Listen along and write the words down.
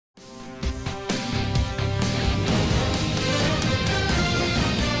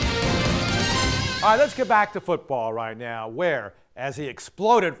All right, let's get back to football right now, where, as he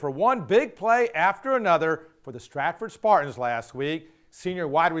exploded for one big play after another for the Stratford Spartans last week, senior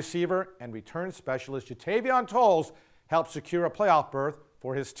wide receiver and return specialist Jaetavian Toles helped secure a playoff berth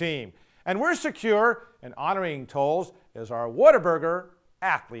for his team. And we're secure in honoring Toles as our Whataburger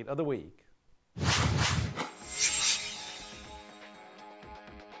Athlete of the Week. With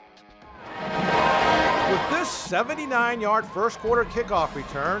this 79-yard first-quarter kickoff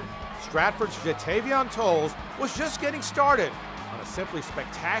return, Stratford's Jaetavian Toles was just getting started on a simply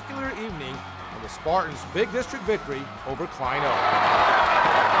spectacular evening in the Spartans' big district victory over Klein Oak.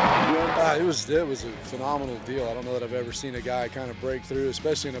 It was a phenomenal deal. I don't know that I've ever seen a guy kind of break through,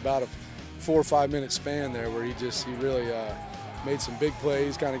 especially in about a 4 or 5 minute span there, where he really made some big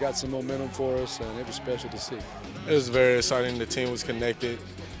plays, kind of got some momentum for us, and it was special to see. It was very exciting. The team was connected.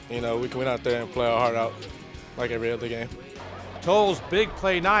 You know, we went out there and play our heart out like every other game. Toles' big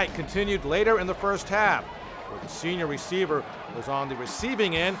play night continued later in the first half, where the senior receiver was on the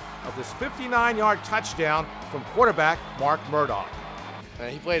receiving end of this 59-yard touchdown from quarterback Mark Murdoch.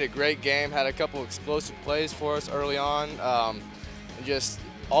 He played a great game, had a couple explosive plays for us early on, and just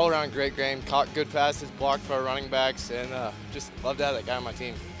all-around great game, caught good passes, blocked for our running backs, and just love to have that guy on my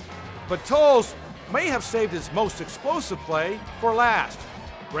team. But Toles may have saved his most explosive play for last,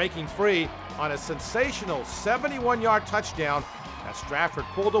 breaking free on a sensational 71-yard touchdown as Stratford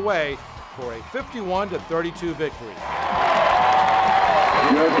pulled away for a 51-32 victory.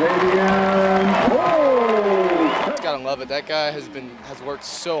 Gotta love it. That guy has worked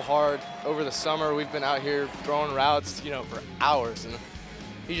so hard over the summer. We've been out here throwing routes, you know, for hours, and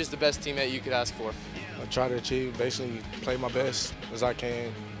he's just the best teammate you could ask for. I try to achieve, basically play my best as I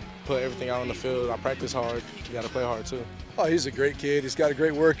can, put everything out on the field. I practice hard. You got to play hard too. Oh, he's a great kid. He's got a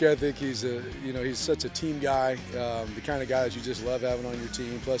great work ethic. He's he's such a team guy, the kind of guy that you just love having on your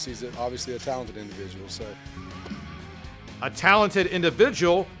team. Plus, he's obviously a talented individual. So, a talented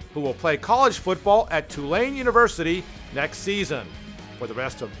individual who will play college football at Tulane University next season. For the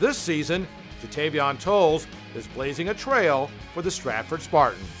rest of this season, Jaetavian Toles is blazing a trail for the Stratford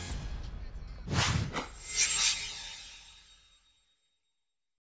Spartans.